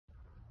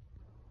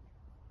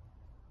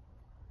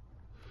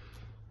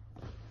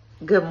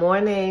Good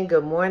morning.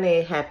 Good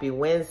morning. Happy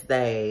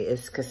Wednesday.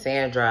 It's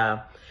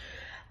Cassandra.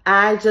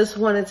 I just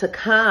wanted to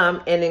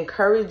come and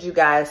encourage you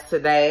guys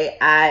today.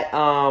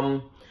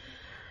 I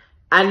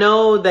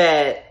know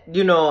that,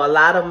 a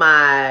lot of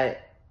my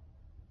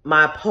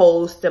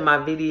posts and my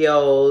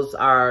videos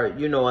are,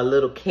 a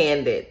little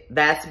candid.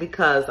 That's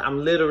because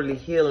I'm literally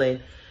healing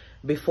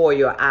before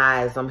your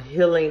eyes. I'm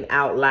healing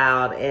out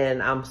loud,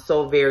 and I'm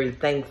so very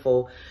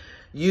thankful.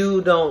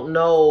 You don't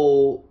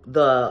know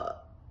the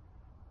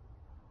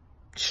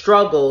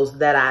struggles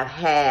that I've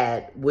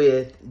had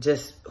with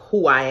just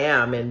who I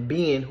am and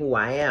being who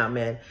I am.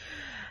 And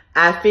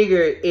I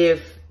figured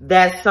if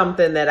that's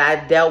something that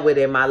I dealt with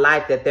in my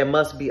life, that there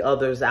must be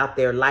others out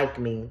there like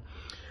me.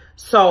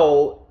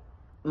 So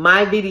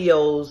my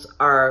videos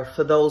are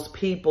for those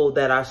people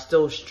that are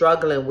still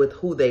struggling with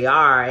who they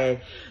are and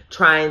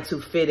trying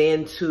to fit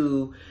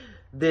into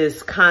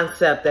this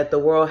concept that the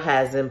world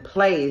has in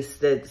place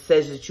that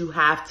says that you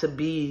have to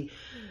be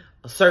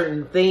a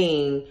certain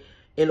thing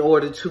in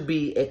order to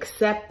be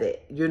accepted.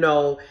 You're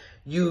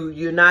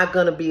not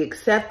going to be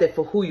accepted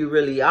for who you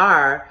really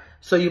are.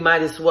 So you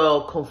might as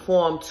well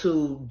conform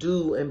to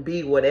do and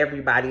be what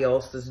everybody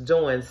else is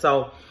doing.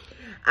 So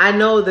I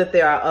know that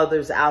there are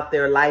others out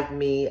there like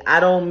me. I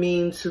don't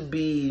mean to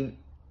be,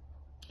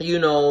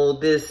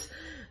 this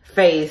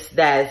face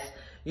that's,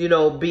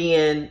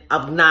 being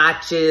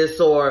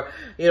obnoxious or,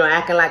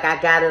 acting like I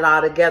got it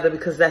all together,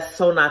 because that's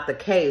so not the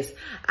case.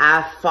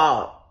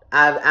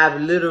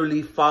 I've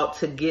literally fought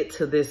to get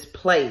to this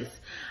place.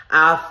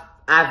 I've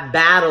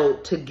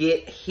battled to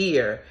get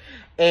here.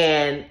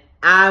 And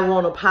I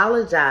want to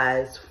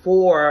apologize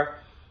for,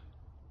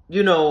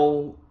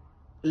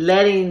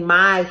 letting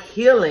my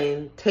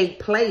healing take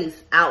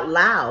place out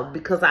loud,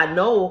 because I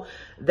know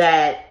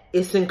that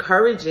it's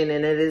encouraging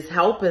and it is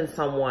helping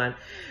someone.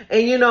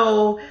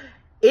 And,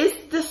 it's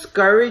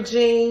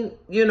discouraging,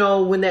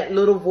 when that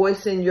little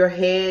voice in your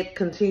head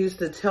continues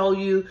to tell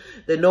you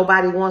that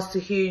nobody wants to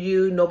hear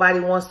you. Nobody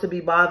wants to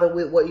be bothered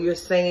with what you're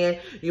saying.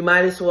 You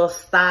might as well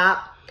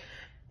stop.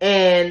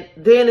 And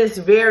then it's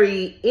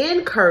very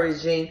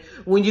encouraging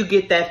when you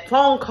get that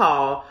phone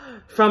call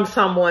from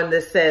someone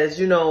that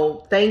says,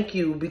 thank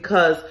you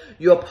because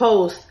your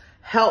post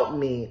helped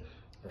me.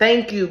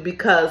 Thank you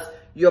because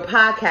your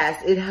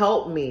podcast, it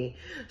helped me.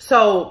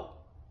 So,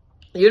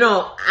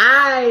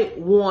 I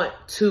want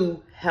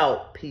to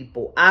help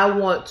people. I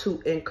want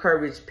to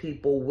encourage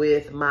people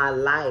with my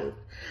life.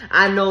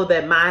 I know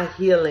that my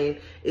healing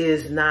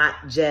is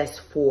not just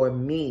for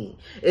me.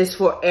 It's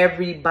for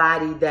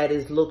everybody that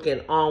is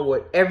looking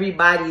onward.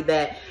 Everybody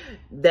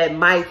that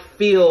might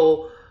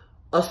feel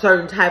a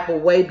certain type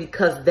of way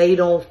because they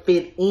don't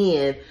fit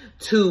in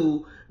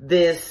to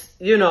this,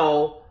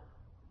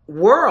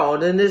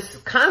 world and this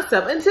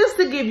concept. And just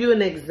to give you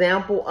an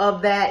example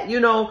of that,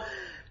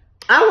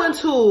 I went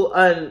to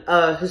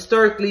a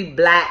historically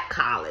Black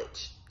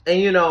college,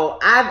 and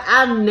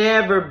I've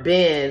never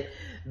been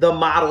the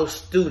model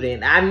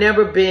student. I've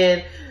never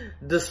been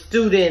the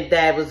student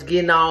that was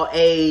getting all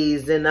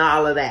A's and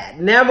all of that.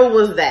 Never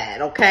was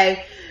that,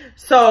 okay?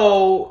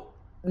 So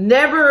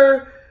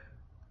never,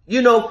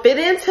 fit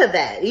into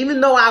that.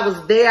 Even though I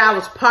was there, I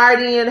was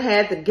partying,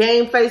 had the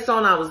game face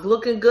on, I was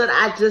looking good,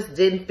 I just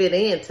didn't fit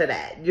into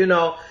that,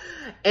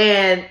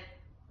 and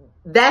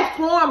that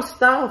formed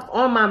stuff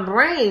on my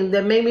brain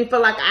that made me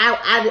feel like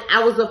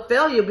I was a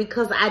failure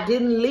because I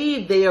didn't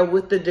leave there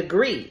with the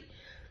degree.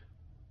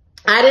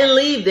 I didn't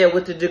leave there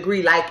with the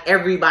degree like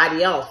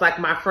everybody else.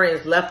 Like my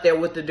friends left there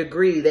with the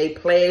degree. They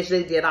pledged,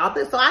 they did all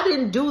this. So I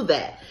didn't do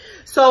that.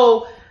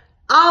 So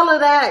all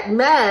of that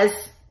mess,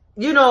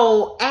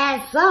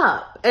 adds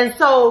up. And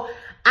so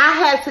I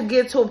had to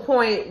get to a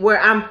point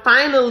where I'm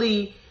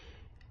finally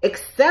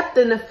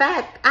accepting the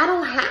fact I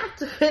don't have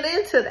to fit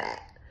into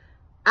that.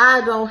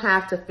 I don't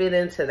have to fit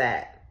into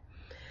that.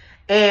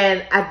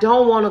 And I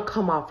don't want to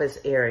come off as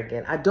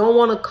arrogant. I don't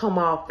want to come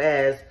off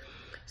as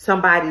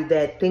somebody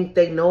that think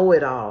they know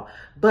it all.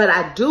 But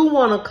I do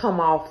want to come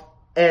off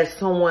as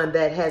someone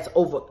that has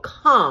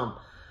overcome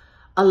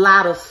a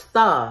lot of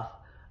stuff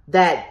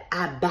that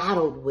I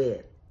battled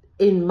with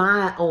in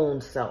my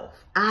own self.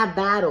 I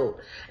battled.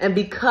 And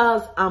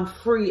because I'm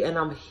free and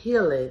I'm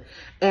healing,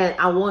 and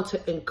I want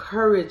to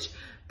encourage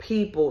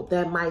people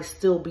that might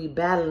still be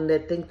battling,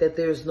 that think that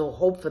there's no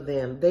hope for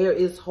them. There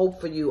is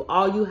hope for you.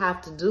 All you have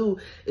to do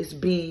is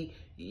be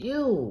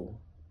you.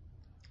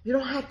 You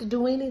don't have to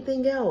do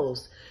anything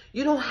else.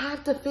 You don't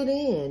have to fit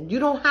in. You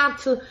don't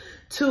have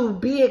to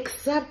be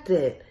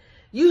accepted.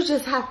 You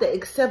just have to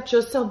accept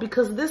yourself,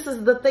 because this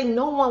is the thing.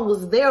 No one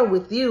was there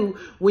with you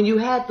when you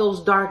had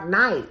those dark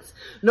nights.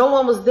 No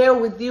one was there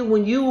with you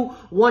when you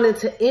wanted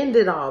to end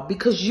it all,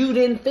 because you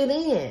didn't fit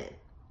in.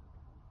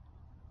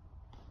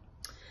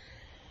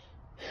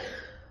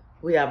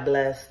 We are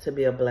blessed to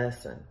be a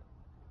blessing.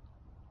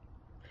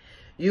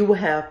 You will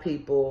have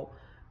people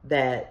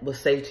that will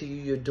say to you,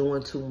 you're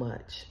doing too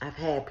much. I've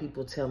had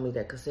people tell me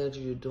that,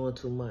 Cassandra, you're doing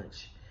too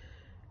much.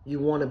 You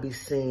want to be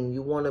seen.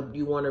 You want a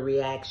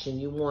reaction.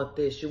 You want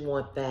this. You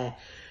want that.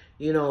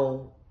 you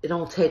know, it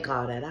don't take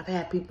all that. I've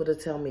had people to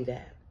tell me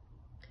that.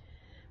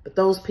 But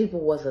those people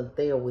wasn't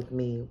there with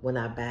me when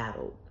I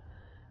battled,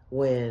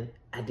 when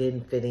I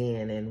didn't fit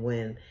in, and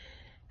when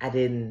I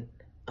didn't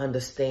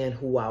understand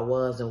who I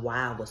was and why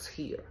I was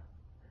here.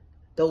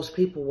 Those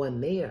people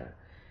weren't there.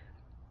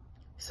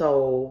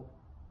 So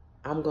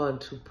I'm going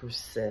to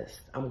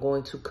persist. I'm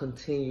going to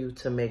continue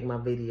to make my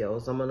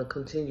videos. I'm going to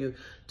continue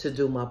to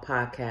do my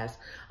podcast.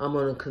 I'm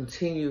going to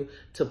continue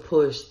to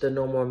push the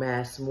No More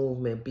Masks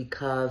movement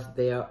because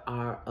there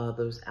are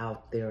others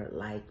out there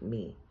like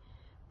me.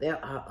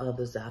 There are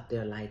others out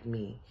there like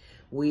me.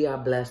 We are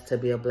blessed to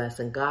be a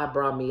blessing. God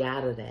brought me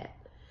out of that.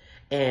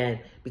 And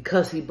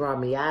because he brought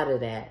me out of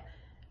that,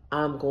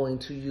 I'm going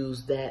to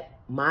use that,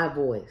 my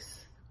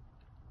voice,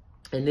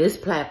 and this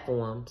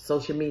platform,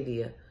 social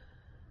media,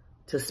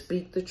 to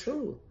speak the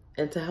truth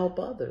and to help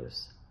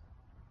others.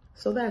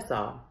 So that's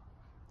all.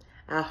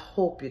 I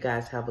hope you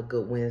guys have a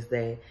good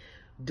Wednesday.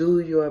 Do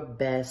your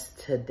best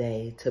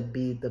today to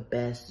be the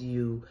best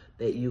you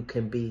that you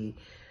can be.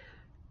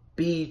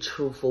 Be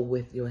truthful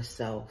with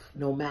yourself,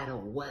 no matter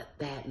what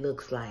that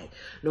looks like.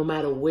 No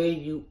matter where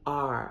you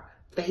are,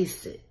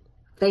 face it.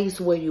 Face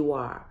where you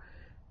are.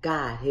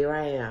 God, here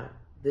I am.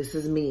 This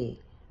is me.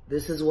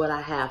 This is what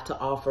I have to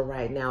offer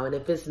right now. And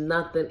if it's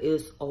nothing,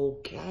 it's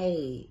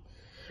okay.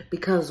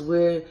 Because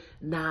we're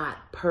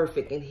not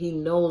perfect and he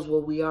knows where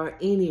we are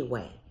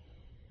anyway.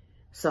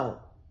 So,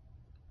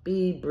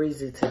 be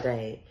breezy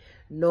today.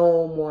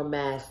 No more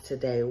masks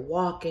today.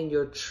 Walk in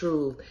your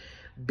truth.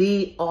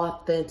 Be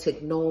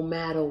authentic no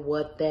matter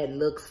what that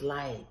looks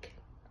like.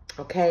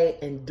 Okay?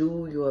 And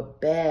do your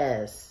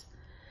best.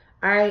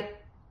 All right?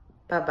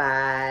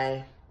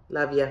 Bye-bye.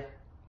 Love ya.